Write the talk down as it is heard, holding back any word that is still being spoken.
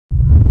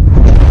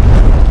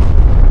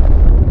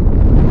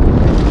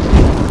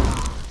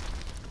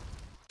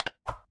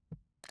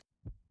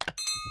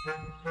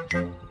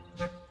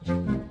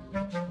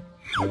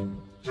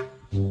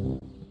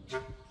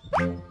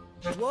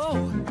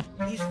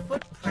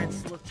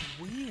footprints looked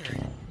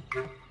weird.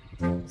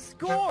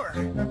 Score!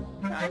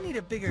 I need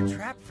a bigger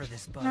trap for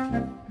this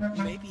bug.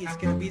 Maybe it's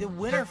gonna be the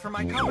winner for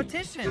my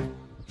competition.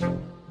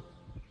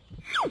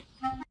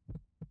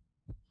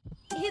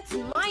 It's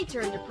my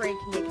turn to prank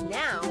Nick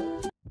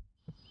now.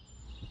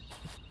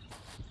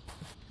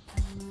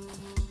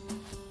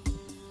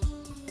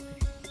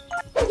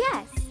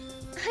 Yes,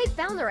 I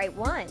found the right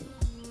one.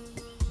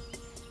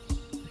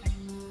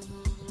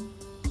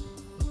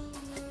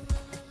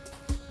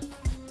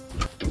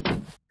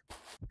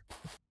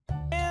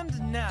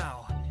 And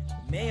now,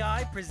 may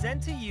I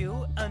present to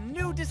you a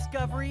new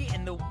discovery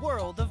in the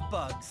world of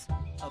bugs.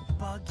 A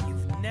bug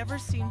you've never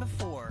seen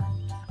before.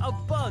 A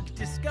bug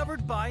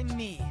discovered by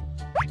me.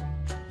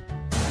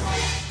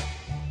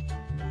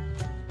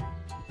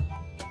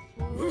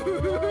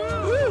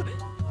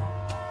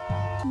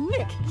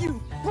 Nick,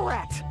 you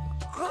brat!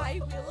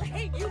 I will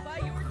hang you by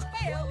your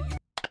tail, you...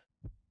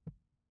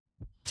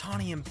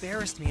 Tani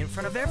embarrassed me in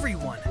front of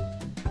everyone.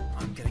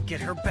 I'm gonna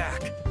get her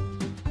back.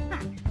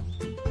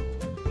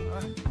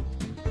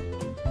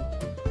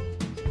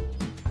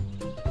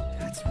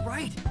 That's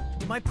right.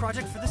 My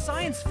project for the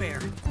science fair.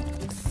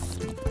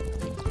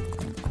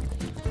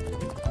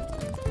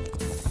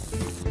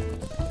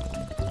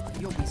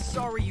 You'll be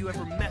sorry you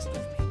ever messed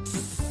with me.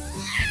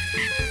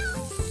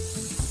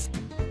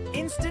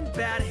 Instant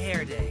bad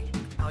hair day.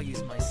 I'll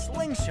use my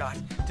slingshot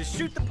to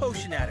shoot the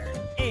potion at her,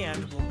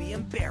 and we'll be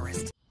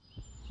embarrassed.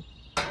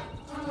 Are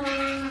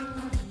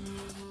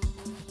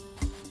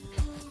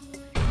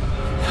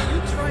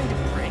you trying to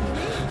prank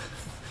me?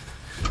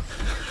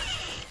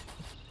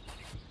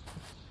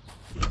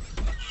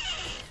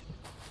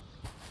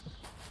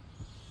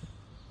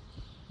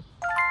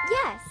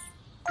 Yes,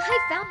 I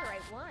found the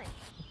right one.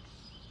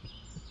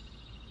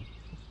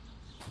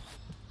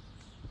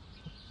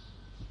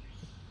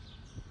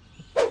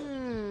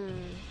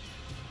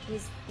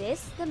 Is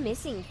this the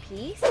missing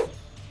piece?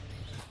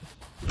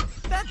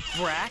 That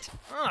brat!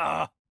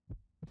 Ugh.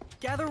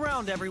 Gather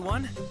round,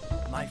 everyone.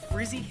 My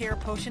frizzy hair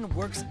potion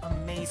works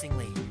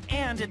amazingly,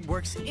 and it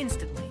works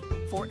instantly.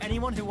 For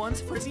anyone who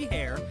wants frizzy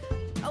hair,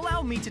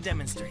 allow me to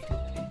demonstrate.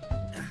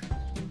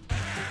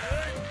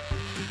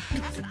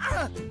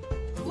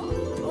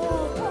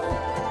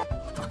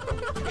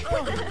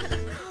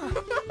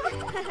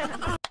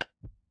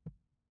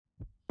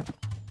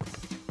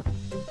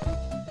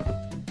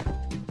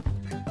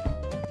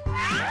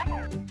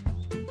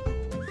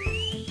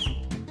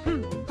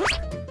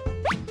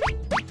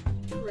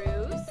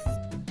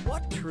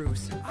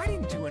 Truce? I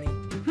didn't do any.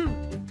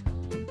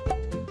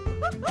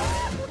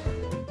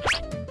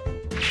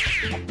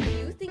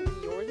 You think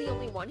you're the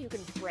only one who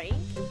can prank?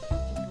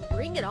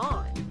 Bring it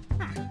on.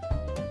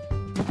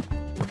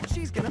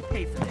 She's gonna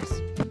pay for this.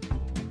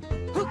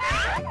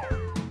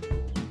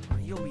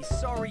 You'll be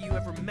sorry you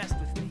ever messed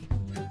with me.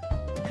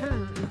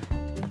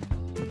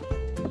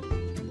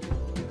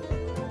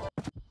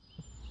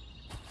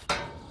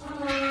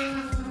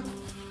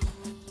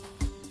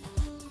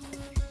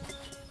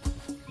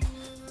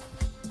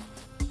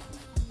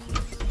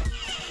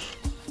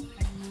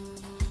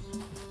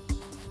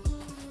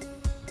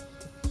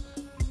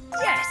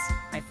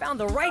 Found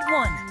the right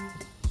one!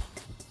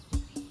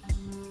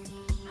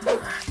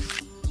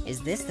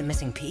 Is this the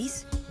missing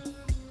piece?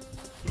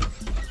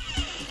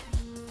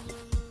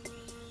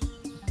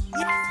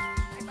 Yes!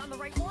 I found the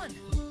right one!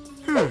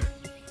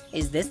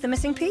 Is this the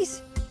missing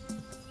piece?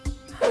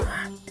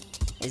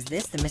 Is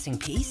this the missing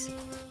piece?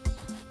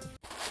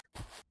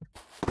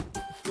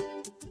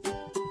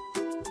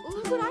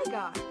 Look what I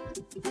got.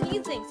 He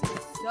thinks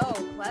he's so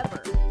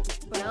clever,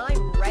 but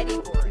I'm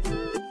ready for it.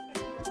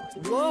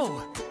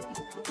 Whoa!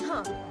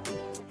 Huh.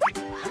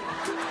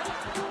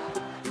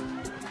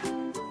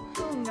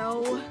 Oh no.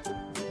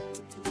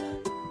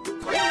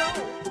 Oh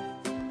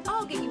no!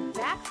 I'll get you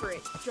back for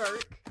it,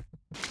 dirt.